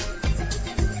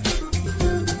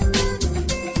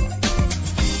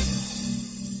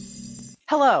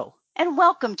Hello, and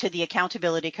welcome to the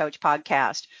Accountability Coach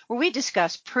podcast, where we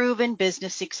discuss proven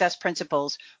business success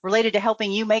principles related to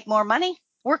helping you make more money,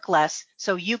 work less,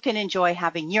 so you can enjoy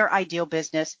having your ideal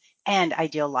business and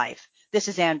ideal life. This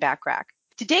is Ann Backrack.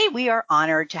 Today, we are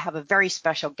honored to have a very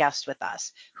special guest with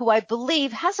us, who I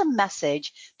believe has a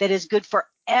message that is good for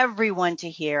everyone to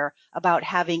hear about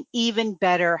having even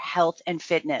better health and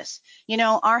fitness. You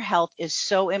know, our health is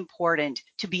so important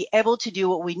to be able to do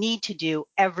what we need to do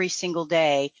every single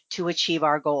day to achieve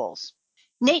our goals.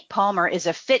 Nate Palmer is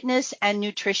a fitness and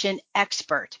nutrition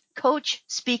expert, coach,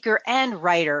 speaker, and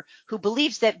writer who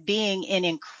believes that being in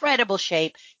incredible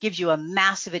shape gives you a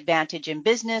massive advantage in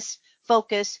business,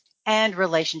 focus, and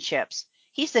relationships.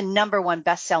 He's the #1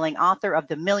 best-selling author of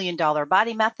The $1,000,000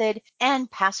 Body Method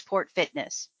and Passport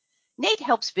Fitness. Nate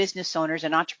helps business owners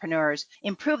and entrepreneurs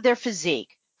improve their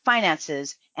physique,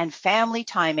 finances, and family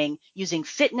timing using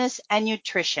fitness and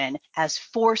nutrition as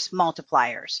force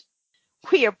multipliers.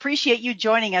 We appreciate you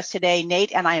joining us today,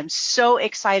 Nate, and I am so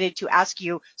excited to ask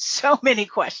you so many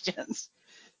questions.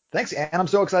 Thanks, Ann. I'm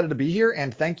so excited to be here,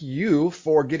 and thank you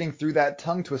for getting through that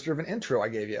tongue twister of an intro I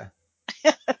gave you.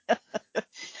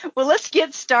 Well, let's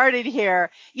get started here.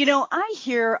 You know, I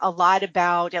hear a lot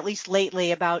about, at least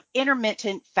lately, about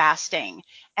intermittent fasting.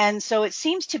 And so it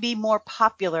seems to be more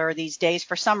popular these days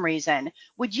for some reason.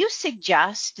 Would you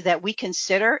suggest that we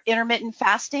consider intermittent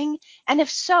fasting? And if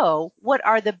so, what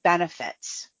are the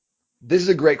benefits? This is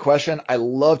a great question. I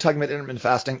love talking about intermittent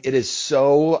fasting. It is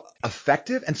so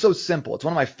effective and so simple. It's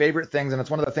one of my favorite things, and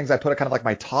it's one of the things I put at kind of like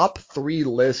my top 3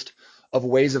 list of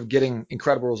ways of getting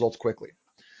incredible results quickly.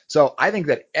 So I think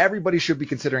that everybody should be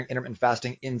considering intermittent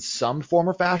fasting in some form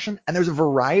or fashion, and there's a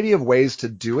variety of ways to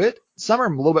do it. Some are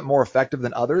a little bit more effective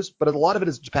than others, but a lot of it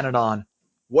is dependent on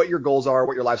what your goals are,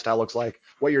 what your lifestyle looks like,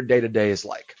 what your day-to-day is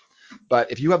like.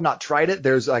 But if you have not tried it,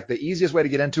 there's like the easiest way to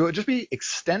get into it, just be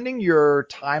extending your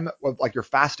time of like your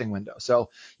fasting window. So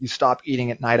you stop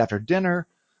eating at night after dinner,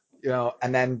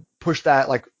 and then push that,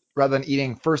 like, rather than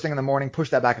eating first thing in the morning, push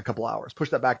that back a couple hours, push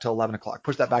that back to 11 o'clock,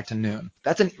 push that back to noon.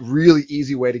 That's a really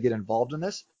easy way to get involved in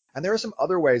this. And there are some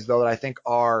other ways, though, that I think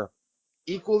are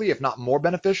equally, if not more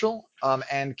beneficial.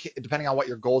 And depending on what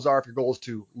your goals are, if your goal is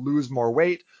to lose more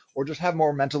weight or just have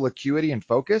more mental acuity and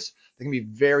focus, they can be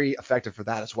very effective for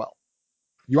that as well.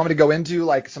 You want me to go into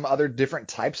like some other different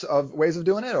types of ways of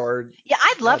doing it, or? Yeah,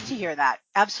 I'd love to hear that.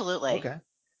 Absolutely. Okay.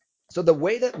 So the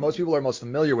way that most people are most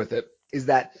familiar with it is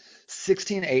that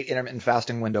 16-8 intermittent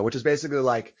fasting window, which is basically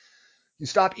like you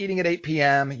stop eating at 8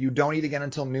 p.m., you don't eat again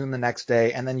until noon the next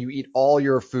day, and then you eat all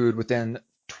your food between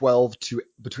 12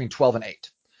 and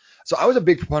 8. So I was a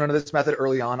big proponent of this method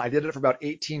early on. I did it for about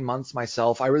 18 months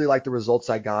myself. I really liked the results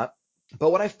I got.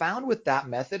 But what I found with that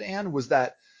method, Ann, was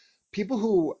that people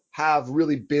who have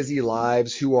really busy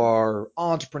lives, who are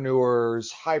entrepreneurs,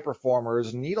 high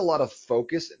performers, need a lot of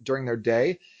focus during their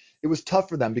day, it was tough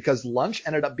for them because lunch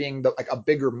ended up being like a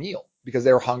bigger meal because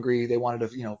they were hungry. They wanted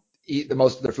to, eat the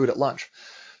most of their food at lunch.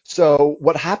 So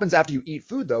what happens after you eat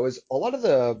food, though, is a lot of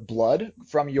the blood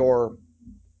from your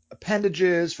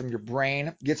appendages, from your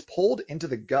brain, gets pulled into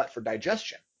the gut for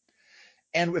digestion.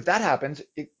 And if that happens,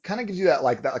 it kind of gives you that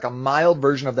like a mild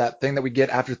version of that thing that we get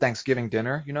after Thanksgiving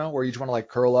dinner, where you just want to like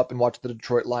curl up and watch the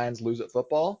Detroit Lions lose at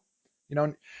football,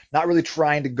 not really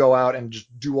trying to go out and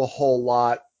just do a whole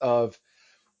lot of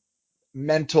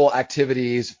mental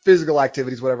activities, physical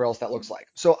activities, whatever else that looks like.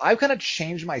 So I've kind of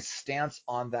changed my stance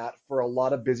on that for a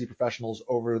lot of busy professionals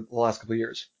over the last couple of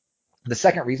years. The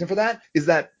second reason for that is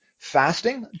that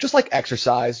fasting, just like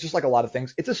exercise, just like a lot of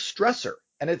things, it's a stressor,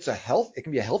 and it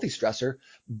can be a healthy stressor,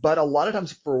 but a lot of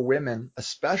times for women,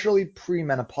 especially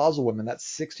premenopausal women, that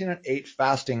 16-8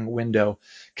 fasting window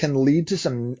can lead to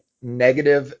some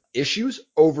negative issues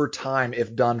over time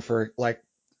if done for like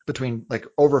between like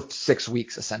over 6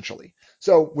 weeks essentially.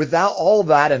 So without all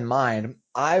that in mind,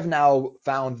 I've now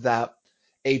found that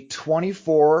a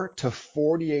 24 to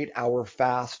 48 hour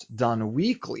fast done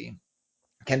weekly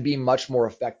can be much more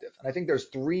effective. And I think there's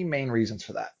 3 main reasons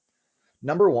for that.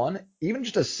 Number one, even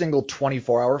just a single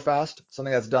 24-hour fast,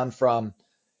 something that's done from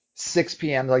 6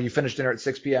 p.m., like you finish dinner at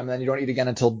 6 p.m., and then you don't eat again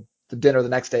until the dinner the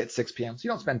next day at 6 p.m. So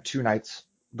you don't spend 2 nights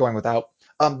going without.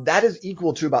 That is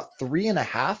equal to about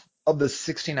 3.5 of the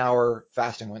 16-hour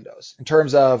fasting windows in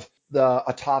terms of the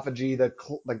autophagy,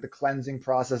 the cleansing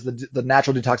process, the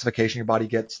natural detoxification your body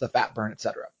gets, the fat burn,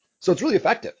 etc. So it's really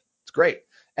effective. It's great.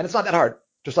 And it's not that hard.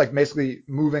 Just like basically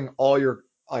moving all your,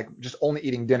 like just only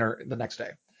eating dinner the next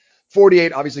day.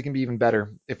 48 obviously can be even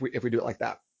better if we do it like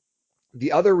that.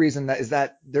 The other reason that is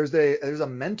that there's a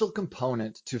mental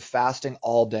component to fasting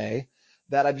all day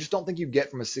that I just don't think you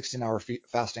get from a 16-hour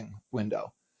fasting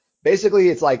window. Basically,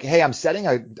 it's like, hey, I'm setting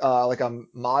a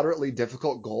moderately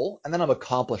difficult goal, and then I'm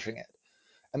accomplishing it.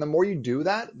 And the more you do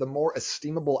that, the more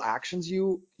esteemable actions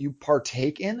you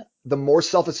partake in, the more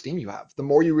self-esteem you have. The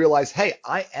more you realize, hey,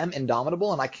 I am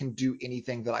indomitable and I can do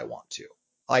anything that I want to.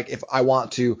 Like if I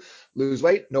want to lose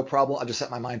weight, no problem. I'll just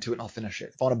set my mind to it and I'll finish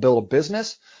it. If I want to build a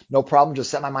business, no problem.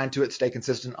 Just set my mind to it, stay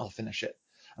consistent, I'll finish it.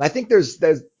 And I think there's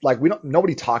like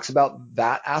nobody talks about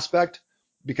that aspect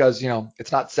because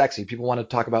it's not sexy. People want to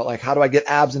talk about like how do I get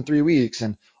abs in 3 weeks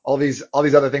and all these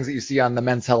other things that you see on the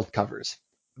Men's Health covers.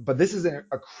 But this is a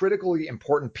critically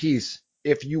important piece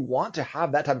if you want to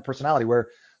have that type of personality where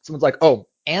someone's like, oh,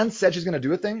 Anne said she's going to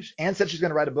do a thing. Anne said she's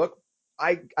going to write a book.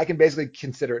 I can basically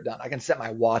consider it done. I can set my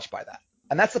watch by that.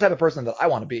 And that's the type of person that I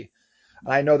want to be.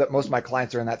 And I know that most of my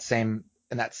clients are in that same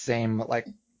like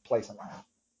place in life.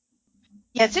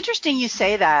 Yeah, it's interesting you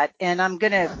say that, and I'm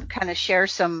going to kind of share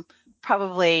some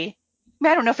probably,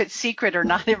 I don't know if it's secret or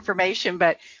not information,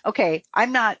 but okay,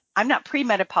 I'm not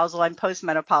premenopausal, I'm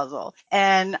postmenopausal.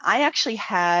 And I actually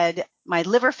had my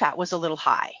liver fat was a little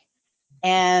high.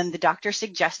 And the doctor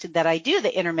suggested that I do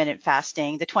the intermittent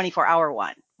fasting, the 24-hour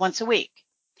one, once a week.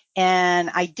 And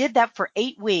I did that for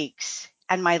 8 weeks,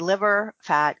 and my liver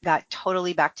fat got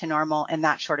totally back to normal in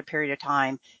that short a period of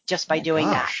time just Oh by my doing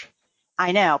that. gosh,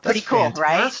 I know, that's pretty cool, right?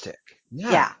 fantastic.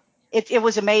 Yeah. Yeah. It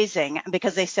was amazing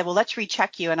because they said, well, let's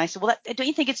recheck you. And I said, well, don't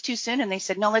you think it's too soon? And they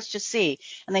said, no, let's just see.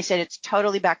 And they said, it's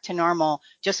totally back to normal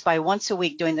just by once a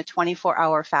week doing the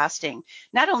 24-hour fasting.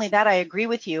 Not only that, I agree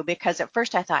with you because at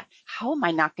first I thought, how am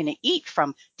I not going to eat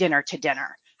from dinner to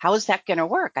dinner? How is that going to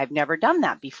work? I've never done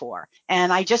that before.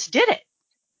 And I just did it.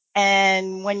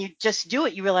 And when you just do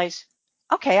it, you realize,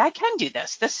 okay, I can do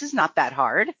this. This is not that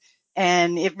hard.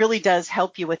 And it really does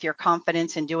help you with your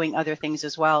confidence in doing other things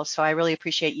as well. So I really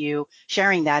appreciate you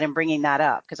sharing that and bringing that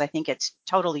up because I think it's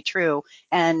totally true.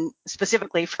 And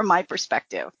specifically from my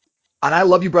perspective. And I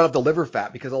love you brought up the liver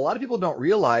fat because a lot of people don't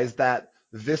realize that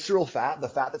visceral fat, the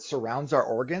fat that surrounds our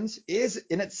organs, is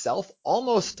in itself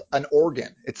almost an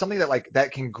organ. It's something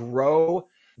that can grow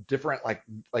different like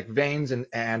veins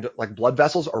and like blood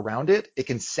vessels around it. It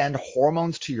can send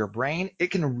hormones to your brain.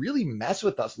 It can really mess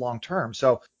with us long term.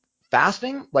 So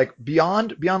fasting, like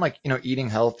beyond like eating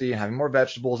healthy and having more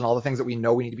vegetables and all the things that we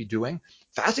know we need to be doing,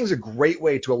 fasting is a great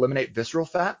way to eliminate visceral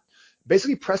fat.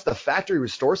 Basically press the factory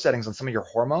restore settings on some of your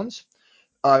hormones.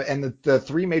 And the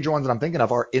three major ones that I'm thinking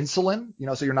of are insulin,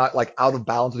 so you're not like out of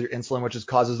balance with your insulin, which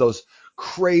causes those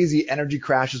crazy energy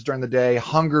crashes during the day,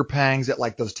 hunger pangs at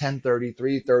like those 10:30,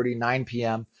 3:30, 9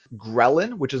 p.m.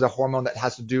 Ghrelin, which is a hormone that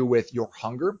has to do with your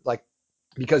hunger, like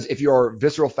because if your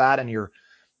visceral fat and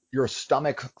your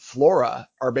stomach flora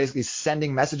are basically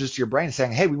sending messages to your brain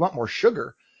saying, hey, we want more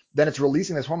sugar, then it's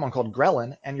releasing this hormone called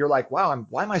ghrelin. And you're like, wow,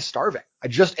 why am I starving? I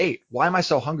just ate. Why am I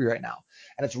so hungry right now?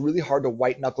 And it's really hard to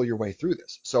white knuckle your way through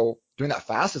this. So doing that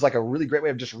fast is like a really great way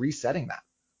of just resetting that.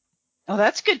 Oh,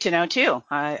 that's good to know too.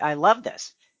 I love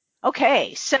this.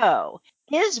 Okay, so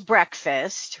is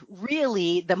breakfast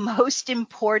really the most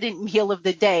important meal of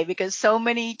the day? Because so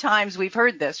many times we've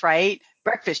heard this, right?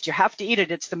 Breakfast, you have to eat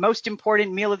it. It's the most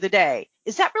important meal of the day.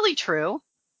 Is that really true?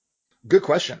 Good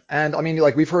question. And I mean,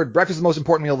 like we've heard breakfast is the most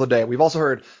important meal of the day. We've also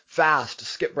heard fast,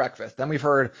 skip breakfast. Then we've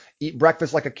heard eat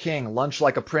breakfast like a king, lunch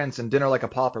like a prince, and dinner like a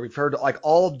pauper. We've heard like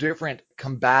all different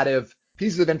combative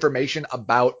pieces of information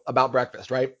about breakfast,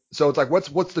 right? So it's like,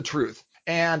 what's the truth?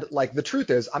 And like the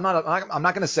truth is, I'm not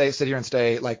going to sit here and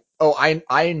say like, oh,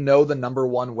 I know the number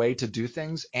one way to do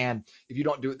things, and if you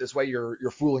don't do it this way, you're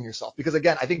fooling yourself. Because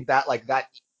again, I think that like that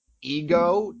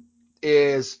ego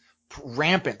is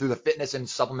rampant through the fitness and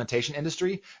supplementation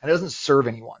industry, and it doesn't serve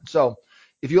anyone. So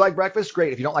if you like breakfast,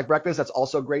 great. If you don't like breakfast, that's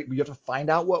also great. But you have to find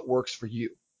out what works for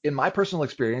you. In my personal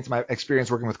experience, my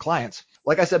experience working with clients,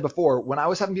 like I said before, when I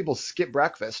was having people skip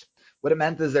breakfast, what it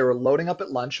meant is they were loading up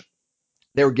at lunch,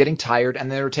 they were getting tired, and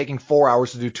they were taking 4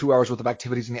 hours to do 2 hours worth of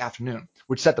activities in the afternoon,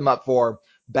 which set them up for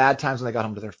bad times when they got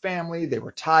home to their family. They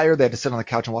were tired. They had to sit on the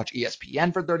couch and watch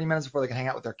ESPN for 30 minutes before they could hang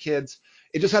out with their kids.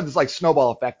 It just had this like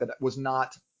snowball effect that was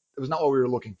not what we were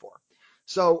looking for.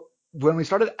 So when we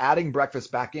started adding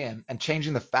breakfast back in and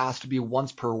changing the fast to be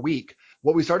once per week,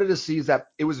 what we started to see is that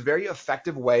it was a very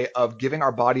effective way of giving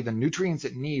our body the nutrients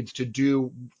it needs to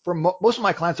do. For most of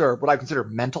my clients are what I consider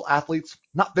mental athletes,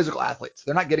 not physical athletes.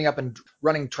 They're not getting up and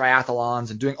running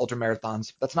triathlons and doing ultra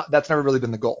marathons. That's never really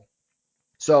been the goal.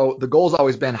 So the goal has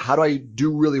always been, how do I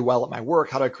do really well at my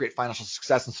work? How do I create financial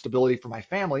success and stability for my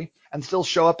family and still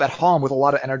show up at home with a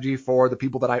lot of energy for the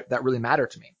people that really matter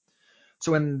to me?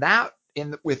 So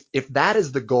if that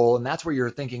is the goal and that's where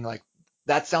you're thinking like,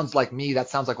 that sounds like me, that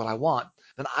sounds like what I want,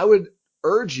 then I would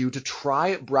urge you to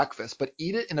try breakfast, but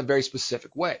eat it in a very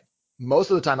specific way.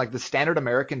 most of the time, like the standard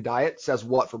American diet says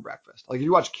what for breakfast? Like if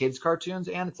you watch kids cartoons,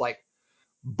 and it's like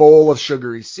bowl of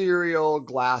sugary cereal,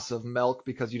 glass of milk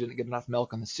because you didn't get enough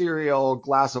milk on the cereal,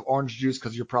 glass of orange juice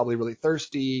because you're probably really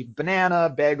thirsty,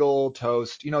 banana, bagel,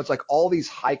 toast. It's like all these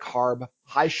high carb,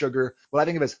 high sugar, what I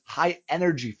think of as high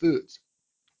energy foods.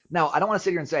 Now, I don't want to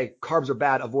sit here and say carbs are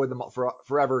bad, avoid them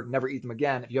forever, never eat them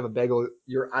again. If you have a bagel,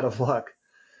 you're out of luck,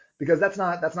 because that's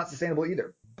not sustainable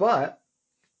either. But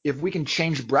if we can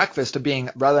change breakfast to being,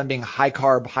 rather than being high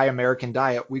carb, high American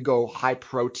diet, we go high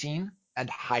protein and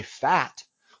high fat.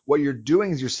 What you're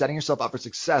doing is you're setting yourself up for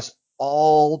success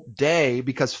all day,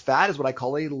 because fat is what I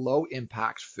call a low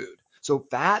impact food. So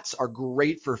fats are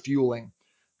great for fueling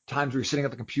times where you're sitting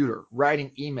at the computer,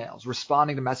 writing emails,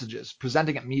 responding to messages,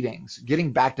 presenting at meetings,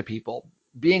 getting back to people,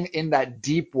 being in that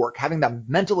deep work, having that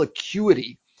mental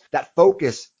acuity, that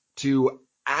focus to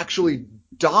actually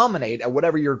dominate at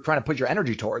whatever you're trying to put your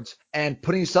energy towards, and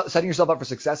setting yourself up for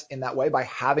success in that way by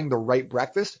having the right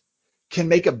breakfast can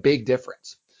make a big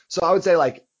difference. So I would say,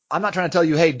 like, I'm not trying to tell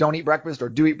you, hey, don't eat breakfast or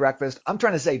do eat breakfast. I'm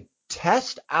trying to say,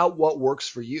 test out what works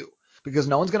for you, because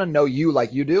no one's going to know you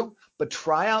like you do. But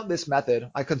try out this method.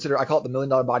 I call it the $1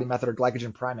 million body method, or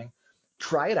glycogen priming.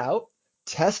 Try it out,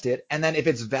 test it, and then if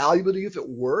it's valuable to you, if it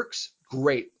works,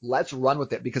 great. Let's run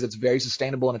with it, because it's very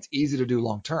sustainable and it's easy to do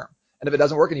long term. And if it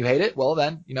doesn't work and you hate it, well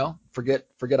then, forget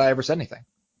I ever said anything.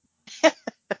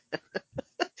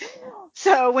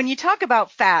 So when you talk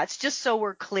about fats, just so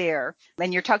we're clear,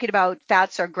 and you're talking about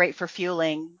fats are great for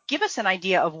fueling, give us an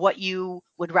idea of what you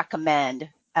would recommend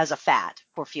as a fat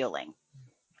for fueling.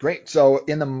 Great. So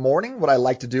in the morning, what I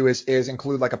like to do is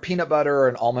include like a peanut butter or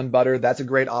an almond butter. That's a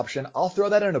great option. I'll throw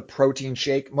that in a protein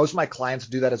shake. Most of my clients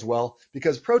do that as well,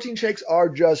 because protein shakes are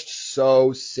just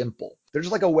so simple. They're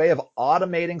just like a way of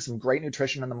automating some great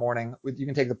nutrition in the morning. You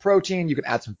can take the protein, you can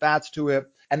add some fats to it,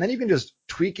 and then you can just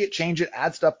tweak it, change it,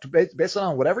 add stuff based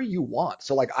on whatever you want.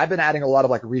 So like I've been adding a lot of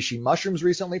like reishi mushrooms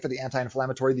recently for the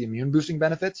anti-inflammatory, the immune boosting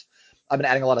benefits. I've been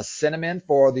adding a lot of cinnamon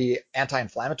for the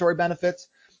anti-inflammatory benefits.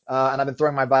 And I've been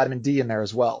throwing my vitamin D in there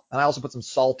as well. And I also put some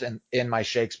salt in my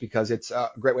shakes, because it's a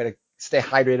great way to stay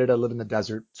hydrated. I live in the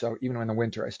desert, so even in the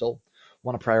winter, I still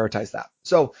want to prioritize that.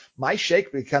 So my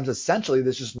shake becomes essentially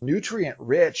this just nutrient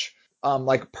rich,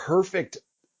 like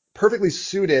perfectly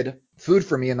suited food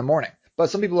for me in the morning. But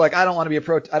some people are like, I don't want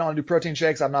to do protein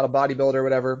shakes. I'm not a bodybuilder or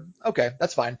whatever. Okay,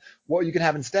 that's fine. What you can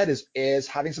have instead is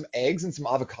having some eggs and some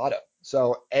avocado.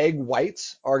 So egg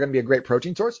whites are going to be a great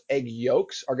protein source. Egg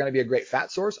yolks are going to be a great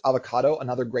fat source. Avocado,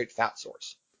 another great fat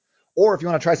source. Or if you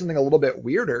want to try something a little bit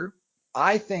weirder,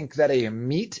 I think that a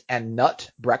meat and nut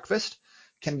breakfast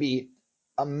can be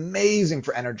amazing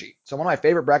for energy. So one of my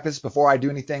favorite breakfasts before I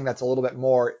do anything that's a little bit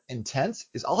more intense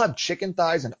is I'll have chicken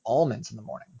thighs and almonds in the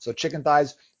morning. So chicken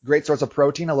thighs, great source of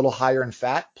protein, a little higher in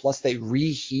fat, plus they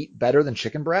reheat better than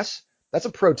chicken breasts. That's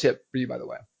a pro tip for you, by the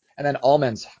way. And then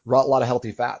almonds, a lot of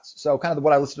healthy fats. So kind of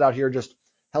what I listed out here, just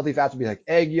healthy fats would be like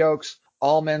egg yolks,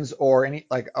 almonds, or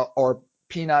or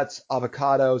peanuts,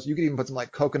 avocados. You could even put some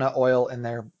like coconut oil in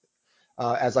there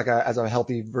as a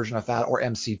healthy version of fat, or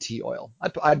MCT oil.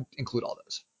 I'd include all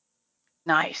those.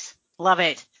 Nice. Love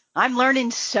it. I'm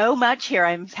learning so much here.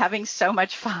 I'm having so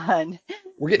much fun.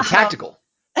 We're getting tactical.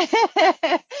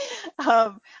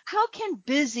 How can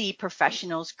busy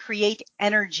professionals create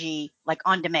energy like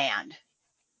on demand?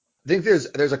 I think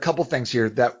there's a couple things here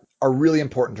that are really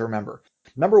important to remember.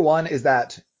 Number one is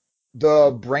that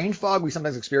the brain fog we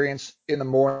sometimes experience in the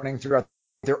morning throughout,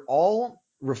 they're all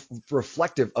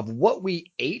reflective of what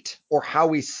we ate or how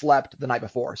we slept the night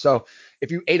before. So if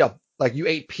you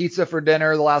ate pizza for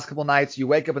dinner the last couple nights, you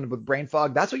wake up with brain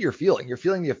fog, that's what you're feeling. You're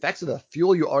feeling the effects of the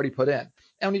fuel you already put in.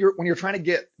 And when you're trying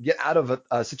to get out of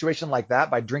a situation like that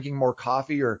by drinking more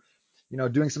coffee or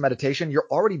doing some meditation, you're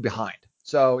already behind.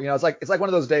 So it's like one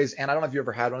of those days, and I don't know if you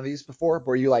ever had one of these before,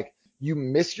 where you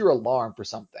miss your alarm for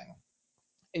something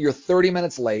and you're 30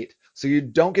 minutes late, so you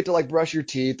don't get to like brush your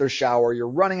teeth or shower. You're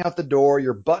running out the door,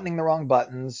 you're buttoning the wrong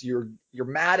buttons, you're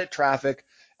mad at traffic,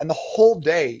 and the whole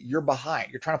day you're behind.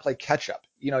 You're trying to play catch up,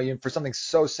 for something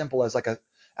so simple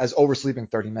as oversleeping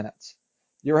 30 minutes.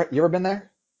 You ever been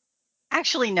there?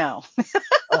 Actually, no.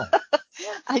 Oh,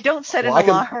 I don't set well, an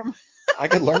alarm. I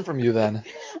could learn from you then.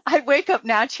 I wake up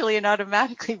naturally and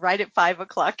automatically right at 5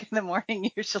 o'clock in the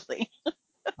morning usually.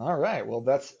 All right. Well,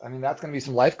 that's going to be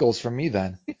some life goals for me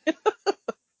then.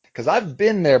 Because I've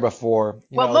been there before,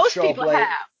 Well, most show up people late.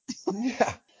 have.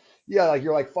 Yeah. Yeah, like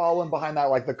you're like following behind that,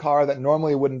 like the car that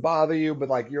normally wouldn't bother you, but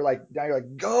like now you're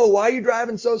like, go, why are you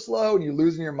driving so slow? And you're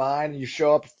losing your mind and you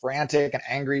show up frantic and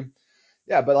angry.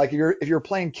 Yeah, but like if you're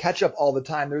playing catch up all the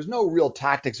time, there's no real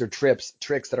tactics or tricks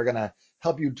that are gonna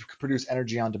help you to produce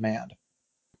energy on demand.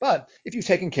 But if you've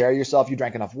taken care of yourself, you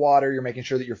drank enough water, you're making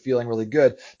sure that you're feeling really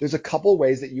good, there's a couple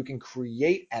ways that you can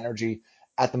create energy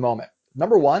at the moment.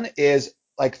 Number one is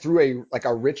like through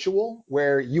a ritual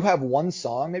where you have one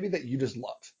song maybe that you just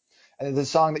love. And it's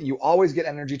a song that you always get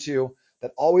energy to,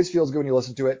 that always feels good when you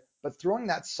listen to it, but throwing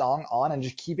that song on and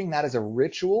just keeping that as a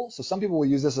ritual. So some people will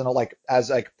use this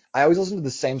I always listen to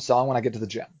the same song when I get to the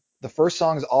gym. The first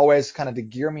song is always kind of to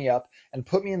gear me up and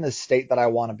put me in the state that I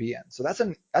want to be in. So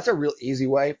that's a real easy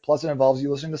way. Plus it involves you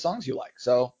listening to songs you like.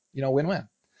 So, win-win.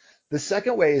 The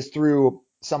second way is through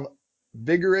some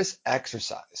vigorous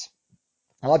exercise.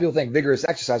 A lot of people think vigorous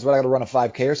exercise, what, I got to run a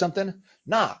 5K or something?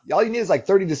 Nah, all you need is like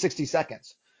 30 to 60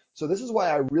 seconds. So this is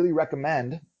why I really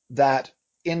recommend that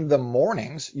in the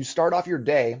mornings, you start off your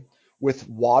day with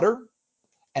water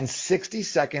and 60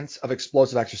 seconds of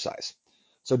explosive exercise.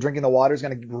 So drinking the water is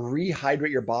going to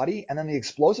rehydrate your body. And then the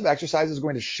explosive exercise is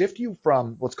going to shift you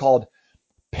from what's called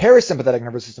parasympathetic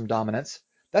nervous system dominance.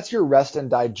 That's your rest and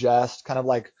digest, kind of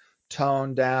like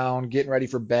toned down, getting ready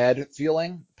for bed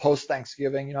feeling post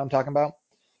Thanksgiving. You know what I'm talking about?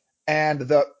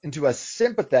 And into a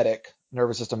sympathetic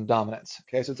nervous system dominance.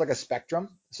 Okay, so it's like a spectrum.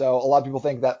 So a lot of people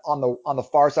think that on the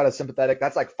far side of sympathetic,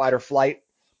 that's like fight or flight.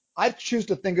 I choose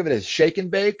to think of it as shake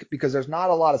and bake because there's not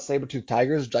a lot of saber-toothed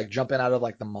tigers like jumping out of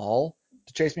like the mall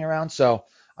to chase me around. So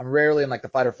I'm rarely in like the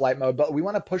fight or flight mode, but we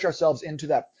want to push ourselves into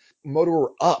that mode where we're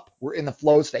up. We're in the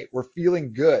flow state. We're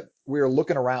feeling good. We're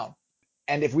looking around.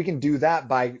 And if we can do that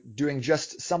by doing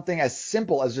just something as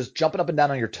simple as just jumping up and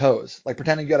down on your toes, like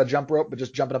pretending you got a jump rope, but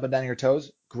just jumping up and down on your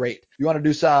toes, great. You want to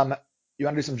do some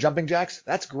jumping jacks?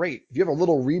 That's great. If you have a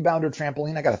little rebounder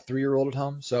trampoline, I got a 3-year-old at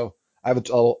home, so I have a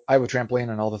trampoline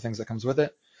and all the things that comes with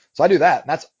it. So I do that, and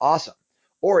that's awesome.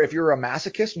 Or if you're a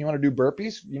masochist and you want to do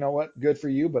burpees, you know what? Good for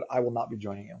you, but I will not be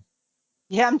joining you.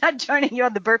 Yeah, I'm not joining you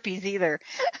on the burpees either.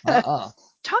 Uh-uh.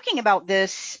 Talking about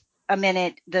this a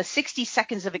minute, the 60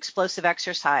 seconds of explosive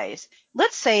exercise.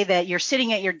 Let's say that you're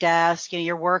sitting at your desk,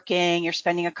 you're working, you're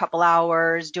spending a couple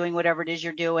hours doing whatever it is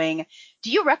you're doing.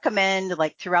 Do you recommend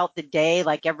like throughout the day,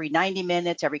 like every 90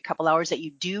 minutes, every couple hours that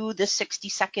you do this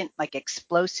 60-second like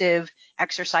explosive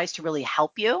exercise to really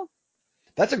help you?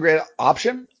 That's a great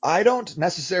option. I don't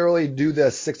necessarily do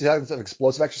the 60 seconds of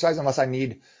explosive exercise unless I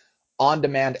need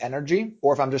on-demand energy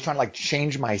or if I'm just trying to like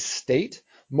change my state.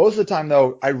 Most of the time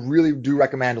though, I really do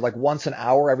recommend like once an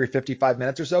hour every 55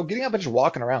 minutes or so, getting up and just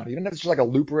walking around. Even if it's just like a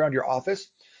loop around your office,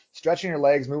 stretching your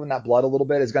legs, moving that blood a little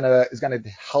bit is gonna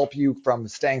help you from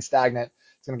staying stagnant.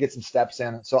 It's gonna get some steps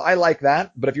in. So I like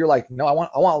that. But if you're like, no, I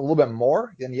want a little bit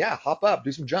more, then yeah, hop up,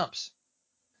 do some jumps.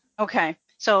 Okay.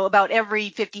 So about every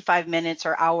 55 minutes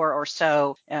or hour or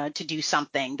so to do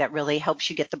something that really helps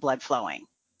you get the blood flowing.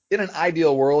 In an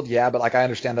ideal world, yeah, but like I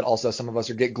understand that also some of us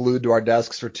are get glued to our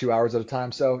desks for 2 hours at a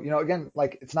time. So, again,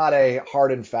 like it's not a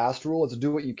hard and fast rule. It's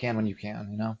do what you can when you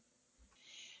can.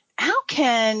 How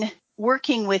can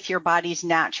working with your body's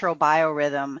natural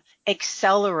biorhythm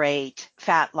accelerate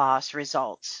fat loss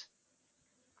results?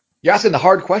 You're asking the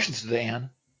hard questions today, Ann.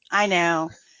 I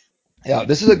know. Yeah,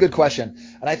 this is a good question.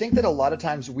 And I think that a lot of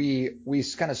times we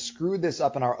kind of screw this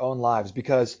up in our own lives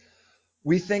because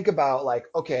we think about like,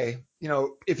 okay,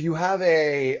 if you have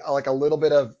a little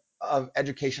bit of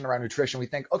education around nutrition, we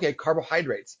think, okay,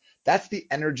 carbohydrates, that's the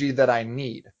energy that I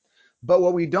need. But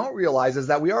what we don't realize is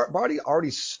that our body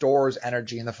already stores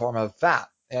energy in the form of fat.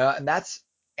 And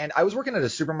I was working at a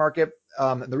supermarket.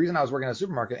 The reason I was working at a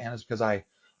supermarket, Anna, is because I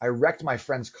wrecked my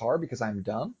friend's car because I'm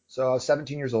dumb. So I was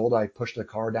 17 years old. I pushed a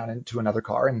car down into another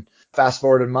car. And fast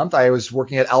forward a month, I was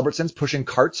working at Albertsons pushing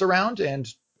carts around and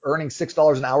earning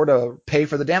 $6 an hour to pay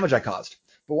for the damage I caused.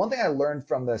 But one thing I learned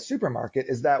from the supermarket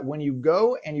is that when you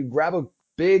go and you grab a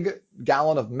big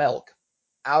gallon of milk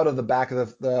out of the back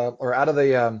of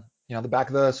the back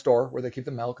of the store where they keep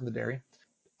the milk and the dairy,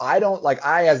 I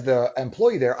as the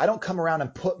employee there, I don't come around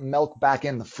and put milk back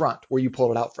in the front where you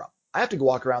pulled it out from. I have to go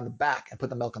walk around the back and put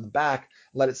the milk on the back,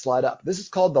 let it slide up. This is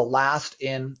called the last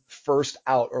in, first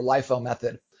out or LIFO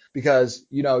method because,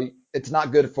 it's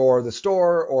not good for the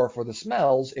store or for the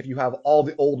smells if you have all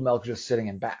the old milk just sitting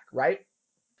in back, right?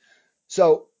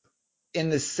 So in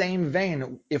the same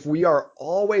vein, if we are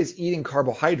always eating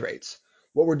carbohydrates,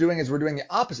 what we're doing is we're doing the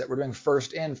opposite. We're doing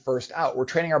first in, first out. We're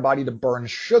training our body to burn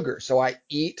sugar. So I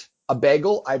eat a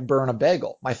bagel, I burn a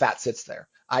bagel. My fat sits there.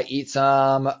 I eat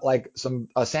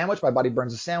a sandwich, my body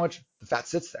burns a sandwich, the fat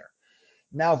sits there.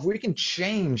 Now, if we can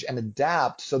change and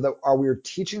adapt so that we're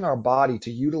teaching our body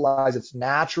to utilize its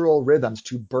natural rhythms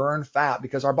to burn fat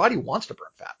because our body wants to burn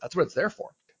fat. That's what it's there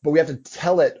for. But we have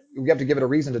to give it a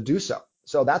reason to do so.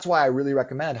 So that's why I really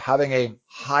recommend having a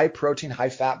high protein, high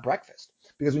fat breakfast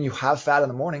because when you have fat in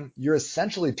the morning, you're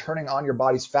essentially turning on your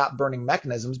body's fat burning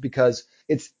mechanisms because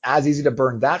it's as easy to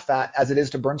burn that fat as it is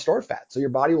to burn stored fat. So your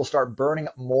body will start burning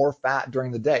more fat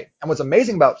during the day. And what's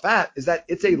amazing about fat is that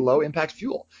it's a low impact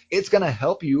fuel. It's going to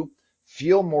help you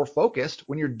feel more focused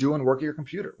when you're doing work at your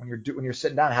computer, when you're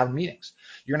sitting down and having meetings.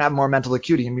 You're gonna have more mental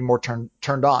acuity and be more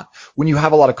turned on. When you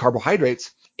have a lot of carbohydrates,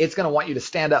 it's gonna want you to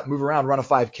stand up, move around, run a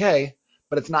 5K,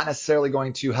 but it's not necessarily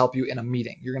going to help you in a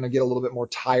meeting. You're gonna get a little bit more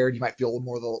tired. You might feel a little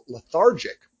more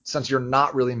lethargic since you're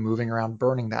not really moving around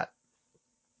burning that.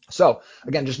 So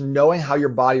again, just knowing how your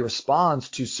body responds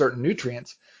to certain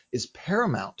nutrients is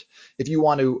paramount if you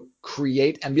want to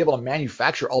create and be able to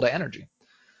manufacture all day energy.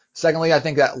 Secondly, I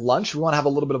think at lunch, we want to have a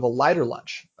little bit of a lighter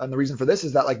lunch. And the reason for this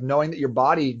is that like knowing that your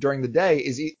body during the day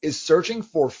is searching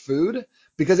for food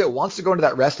because it wants to go into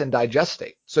that rest and digest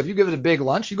state. So if you give it a big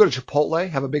lunch, you go to Chipotle,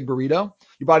 have a big burrito,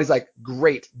 your body's like,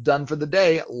 great, done for the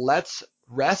day. Let's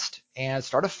rest and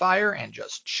start a fire and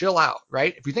just chill out,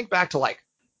 right? If you think back to like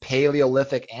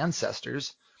Paleolithic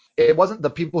ancestors, it wasn't the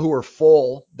people who were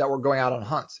full that were going out on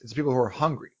hunts. It's the people who were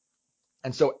hungry.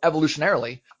 And so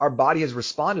evolutionarily, our body has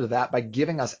responded to that by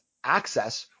giving us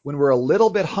access when we're a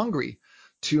little bit hungry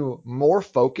to more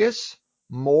focus,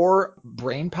 more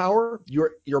brain power.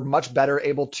 You're much better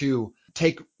able to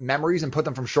take memories and put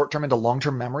them from short-term into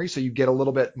long-term memory. So you get a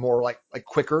little bit more like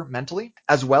quicker mentally,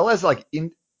 as well as like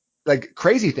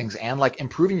crazy things and like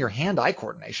improving your hand-eye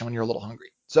coordination when you're a little hungry.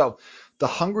 So the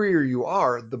hungrier you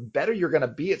are, the better you're going to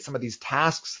be at some of these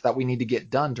tasks that we need to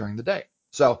get done during the day.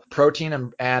 So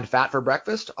protein and fat for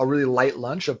breakfast, a really light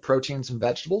lunch of proteins and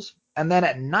vegetables. And then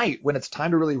at night, when it's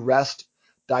time to really rest,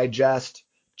 digest,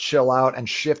 chill out, and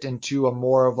shift into a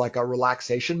more of like a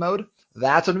relaxation mode,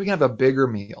 that's when we can have a bigger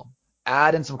meal.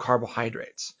 Add in some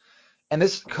carbohydrates. And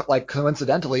this, like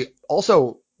coincidentally,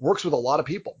 also works with a lot of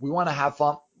people. We want to have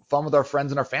fun with our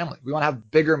friends and our family. We want to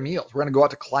have bigger meals. We're going to go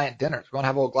out to client dinners. We want to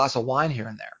have a glass of wine here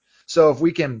and there. So if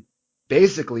we can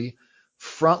basically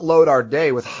front load our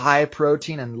day with high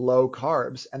protein and low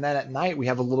carbs, and then at night we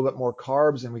have a little bit more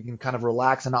carbs and we can kind of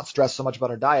relax and not stress so much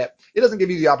about our diet, it doesn't give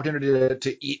you the opportunity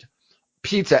to eat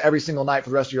pizza every single night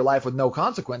for the rest of your life with no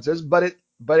consequences, but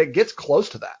it gets close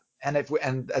to that.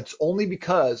 And that's only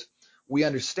because we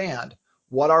understand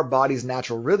what our body's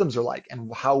natural rhythms are like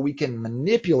and how we can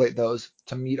manipulate those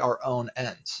to meet our own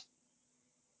ends.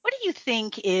 What do you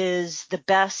think is the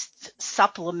best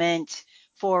supplement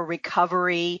for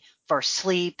recovery, for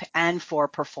sleep, and for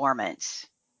performance?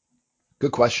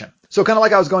 Good question. So kind of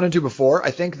like I was going into before, I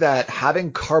think that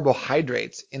having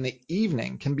carbohydrates in the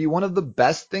evening can be one of the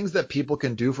best things that people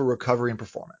can do for recovery and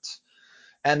performance.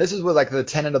 And this is with like the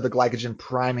tenet of the glycogen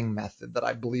priming method that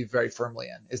I believe very firmly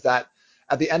in, is that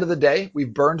at the end of the day,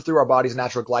 we've burned through our body's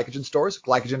natural glycogen stores.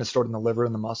 Glycogen is stored in the liver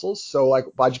and the muscles. So like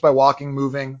by walking,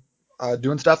 moving,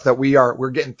 doing stuff that we're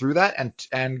getting through that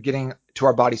and getting to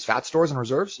our body's fat stores and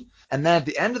reserves. And then at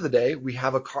the end of the day, we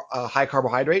have a high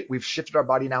carbohydrate. We've shifted our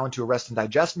body now into a rest and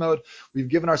digest mode. We've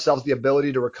given ourselves the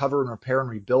ability to recover and repair and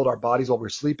rebuild our bodies while we're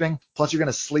sleeping. Plus, you're going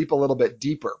to sleep a little bit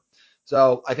deeper.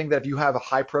 So I think that if you have a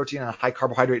high protein and a high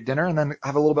carbohydrate dinner and then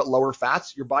have a little bit lower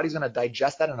fats, your body's going to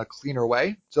digest that in a cleaner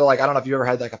way. So like, I don't know if you ever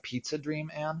had like a pizza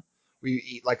dream, Anne, where you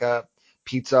eat like a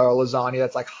pizza or lasagna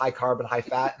that's like high carb and high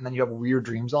fat, and then you have weird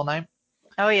dreams all night.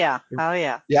 Oh yeah. Oh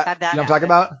yeah. Yeah. Had that You know what I'm talking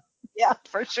happen. about? Yeah,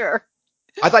 for sure.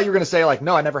 I thought you were going to say like,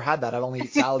 no, I never had that. I only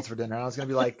eat salads for dinner. And I was going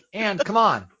to be like, and come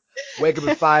on, wake up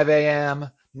at 5 a.m.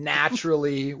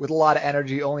 naturally with a lot of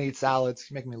energy, only eat salads.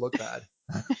 You're making me look bad.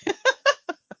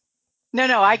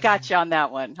 No, I got you on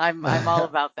that one. I'm all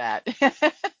about that.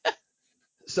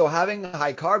 So having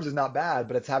high carbs is not bad,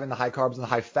 but it's having the high carbs and the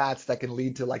high fats that can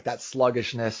lead to like that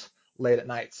sluggishness late at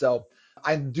night. So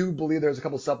I do believe there's a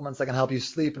couple of supplements that can help you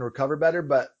sleep and recover better.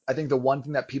 But I think the one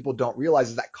thing that people don't realize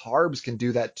is that carbs can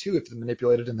do that too if they're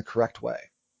manipulated in the correct way.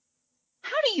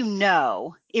 How do you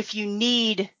know if you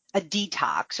need a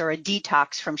detox or a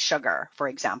detox from sugar, for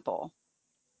example?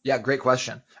 Yeah, great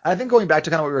question. I think going back to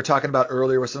kind of what we were talking about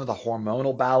earlier with some of the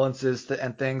hormonal balances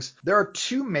and things, there are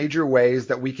two major ways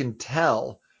that we can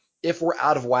tell if we're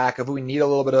out of whack, if we need a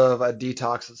little bit of a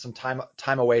detox, some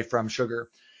time away from sugar.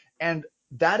 And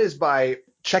that is by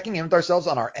checking in with ourselves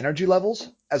on our energy levels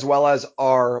as well as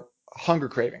our hunger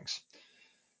cravings.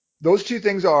 Those two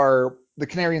things are the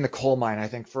canary in the coal mine, I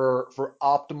think, for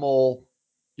optimal,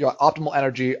 optimal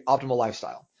energy, optimal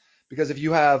lifestyle. Because if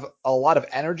you have a lot of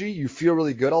energy, you feel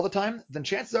really good all the time, then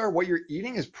chances are what you're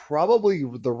eating is probably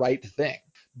the right thing.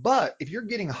 But if you're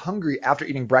getting hungry after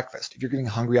eating breakfast, if you're getting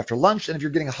hungry after lunch, and if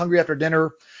you're getting hungry after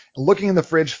dinner, looking in the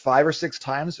fridge 5 or 6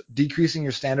 times, decreasing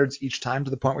your standards each time to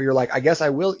the point where you're like, I guess I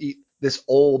will eat this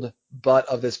old butt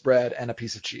of this bread and a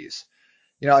piece of cheese.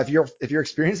 if you're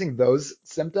experiencing those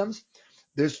symptoms,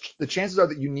 the chances are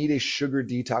that you need a sugar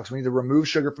detox. We need to remove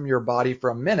sugar from your body for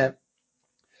a minute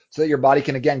so that your body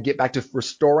can again get back to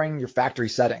restoring your factory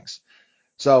settings.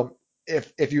 So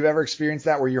if you've ever experienced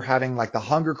that where you're having like the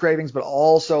hunger cravings, but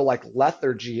also like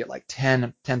lethargy at like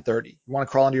 10:30, you want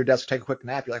to crawl into your desk, take a quick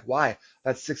nap. You're like, why?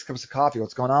 That's 6 cups of coffee.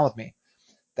 What's going on with me?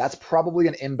 That's probably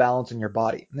an imbalance in your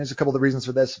body. And there's a couple of reasons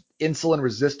for this. Insulin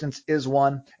resistance is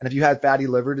one. And if you had fatty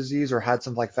liver disease or had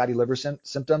some like fatty liver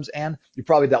symptoms, and you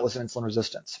probably dealt with some insulin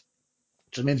resistance,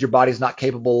 which just means your body's not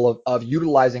capable of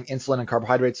utilizing insulin and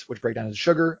carbohydrates, which break down into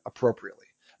sugar, appropriately.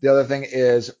 The other thing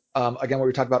is, again, what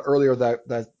we talked about earlier,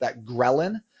 that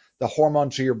ghrelin, the hormone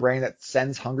to your brain that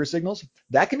sends hunger signals,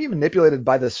 that can be manipulated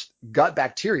by this gut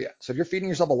bacteria. So if you're feeding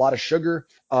yourself a lot of sugar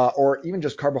or even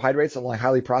just carbohydrates and like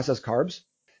highly processed carbs,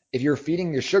 if you're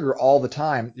feeding your sugar all the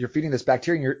time, you're feeding this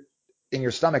bacteria in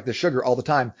your stomach, the sugar all the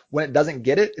time. When it doesn't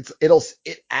get it,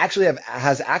 it actually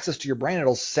has access to your brain.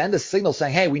 It'll send a signal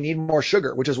saying, hey, we need more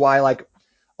sugar, which is why like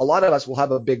a lot of us will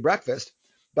have a big breakfast,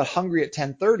 but hungry at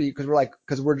 10:30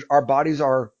 because our bodies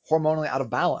are hormonally out of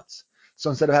balance. So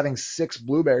instead of having 6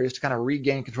 blueberries to kind of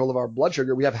regain control of our blood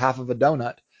sugar, we have half of a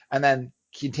donut and then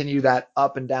continue that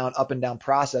up and down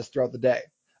process throughout the day.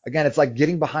 Again, it's like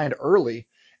getting behind early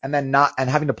and then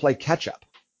having to play catch up.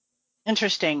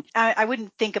 Interesting. I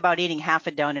wouldn't think about eating half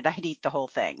a donut. I'd eat the whole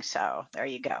thing. So there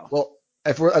you go. Well,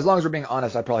 as long as we're being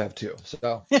honest, I probably have 2.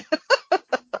 So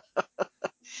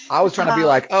I was trying to be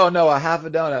like, oh no, a half a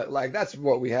donut, like that's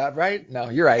what we have, right? No,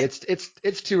 you're right.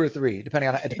 It's 2 or 3, depending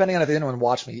on if anyone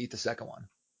watched me eat the second one.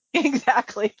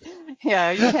 Exactly.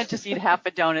 Yeah, you can't just eat half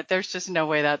a donut. There's just no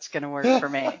way that's going to work for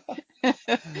me.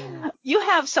 You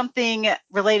have something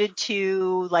related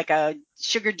to like a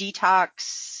sugar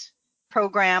detox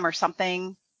program or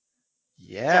something? Is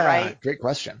that Yeah, right? great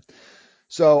question.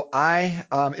 So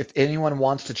if anyone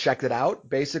wants to check it out,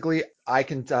 basically I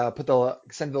can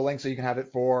send the link so you can have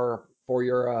it for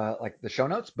your like the show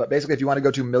notes. But basically, if you want to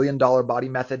go to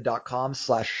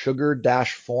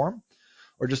milliondolarbodymethod.com/sugar-form,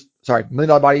 or just sorry,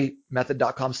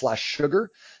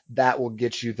 milliondolarbodymethod.com/sugar, that will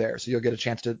get you there. So you'll get a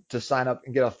chance to sign up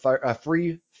and get a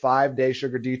free 5-day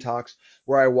sugar detox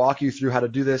where I walk you through how to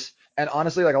do this. And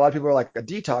honestly, like a lot of people are like, a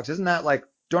detox, isn't that like,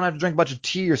 don't I have to drink a bunch of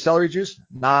tea or celery juice?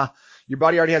 Nah, your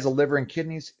body already has a liver and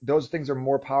kidneys. Those things are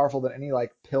more powerful than any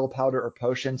like pill, powder, or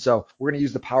potion. So we're going to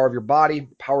use the power of your body,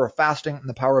 power of fasting, and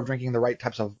the power of drinking the right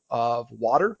types of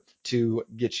water to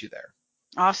get you there.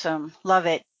 Awesome. Love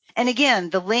it. And again,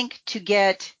 the link to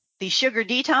get the sugar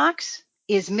detox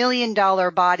is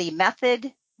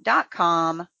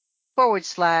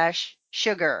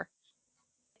milliondolarbodymethod.com/sugar.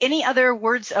 Any other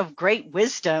words of great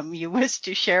wisdom you wish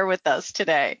to share with us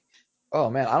today?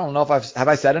 Oh man, I don't know if have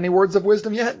I said any words of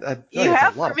wisdom yet? I feel like You it's a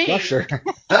have lot for of me. pressure.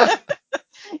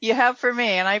 You have for me,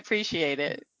 and I appreciate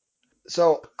it.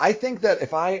 So I think that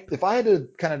if I had to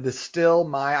kind of distill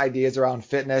my ideas around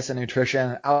fitness and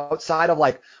nutrition outside of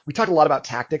like, we talked a lot about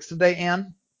tactics today,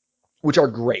 Anne, which are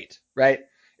great, right?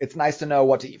 It's nice to know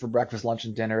what to eat for breakfast, lunch,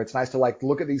 and dinner. It's nice to like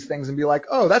look at these things and be like,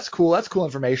 oh, that's cool. That's cool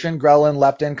information. Ghrelin,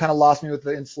 leptin, kind of lost me with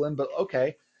the insulin, but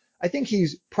okay. I think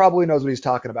he's probably knows what he's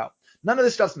talking about. None of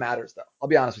this stuff matters though. I'll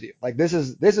be honest with you. Like this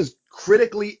is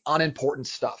critically unimportant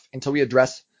stuff until we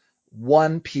address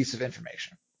one piece of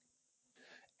information.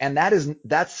 And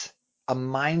that's a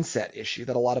mindset issue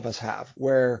that a lot of us have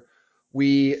where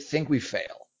we think we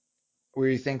fail.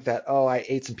 We think that, oh, I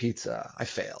ate some pizza. I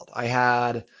failed. I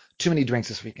had too many drinks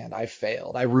this weekend. I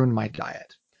failed. I ruined my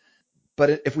diet.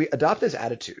 But if we adopt this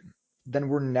attitude, then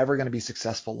we're never going to be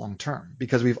successful long term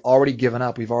because we've already given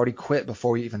up. We've already quit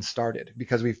before we even started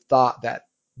because we've thought that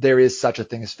there is such a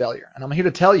thing as failure. And I'm here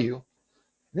to tell you,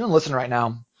 you don't listen right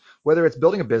now, whether it's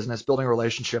building a business, building a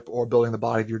relationship, or building the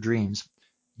body of your dreams,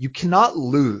 you cannot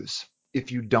lose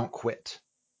if you don't quit.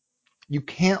 You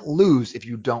can't lose if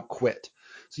you don't quit.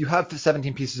 So you have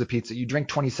 17 pieces of pizza. You drink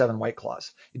 27 White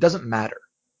Claws. It doesn't matter.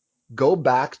 Go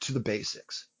back to the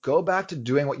basics. Go back to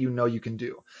doing what you know you can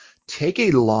do. Take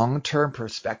a long-term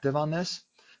perspective on this.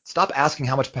 Stop asking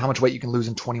how much weight you can lose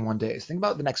in 21 days. Think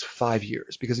about the next 5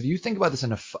 years. Because if you think about this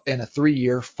in a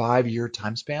 3-year, 5-year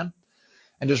time span,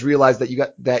 and just realize that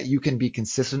you can be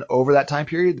consistent over that time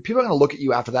period, people are going to look at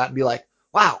you after that and be like,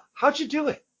 wow, how'd you do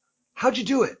it? How'd you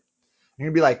do it? And you're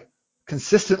going to be like,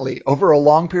 consistently over a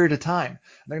long period of time. And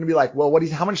they're going to be like, well,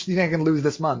 how much do you think I can lose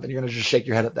this month? And you're going to just shake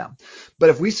your head at them. But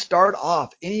if we start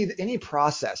off any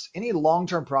process, any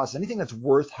long-term process, anything that's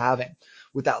worth having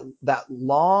with that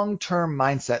long-term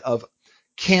mindset of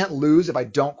can't lose if I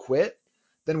don't quit,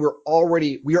 then we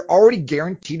are already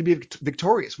guaranteed to be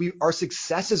victorious. Our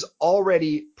success is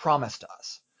already promised to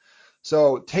us.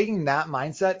 So taking that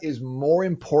mindset is more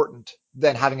important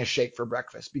than having a shake for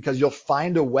breakfast, because you'll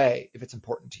find a way if it's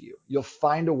important to you. You'll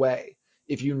find a way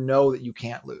if you know that you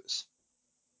can't lose.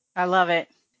 I love it.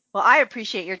 Well, I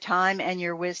appreciate your time and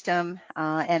your wisdom,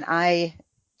 and I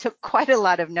took quite a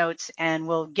lot of notes, and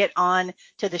we'll get on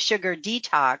to the sugar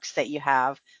detox that you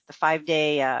have, the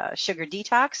 5-day sugar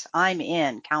detox. I'm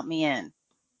in. Count me in.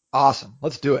 Awesome.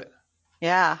 Let's do it.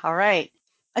 Yeah. All right.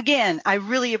 Again, I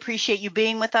really appreciate you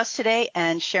being with us today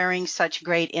and sharing such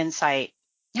great insight.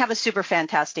 Have a super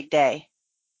fantastic day.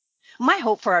 My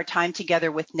hope for our time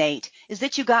together with Nate is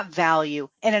that you got value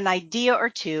and an idea or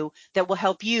two that will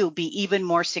help you be even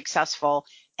more successful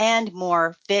and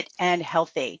more fit and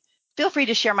healthy. Feel free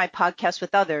to share my podcast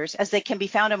with others, as they can be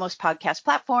found on most podcast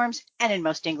platforms and in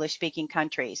most English speaking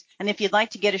countries. And if you'd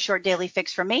like to get a short daily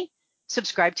fix from me,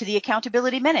 subscribe to the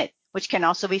Accountability Minute, which can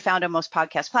also be found on most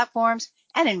podcast platforms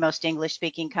and in most English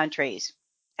speaking countries.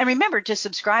 And remember to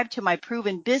subscribe to my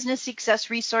Proven Business Success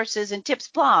Resources and Tips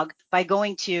blog by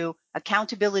going to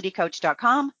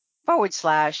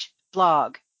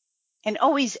accountabilitycoach.com/blog. And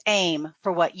always aim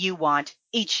for what you want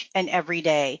each and every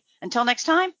day. Until next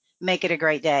time, make it a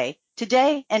great day,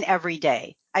 today and every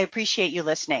day. I appreciate you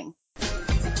listening.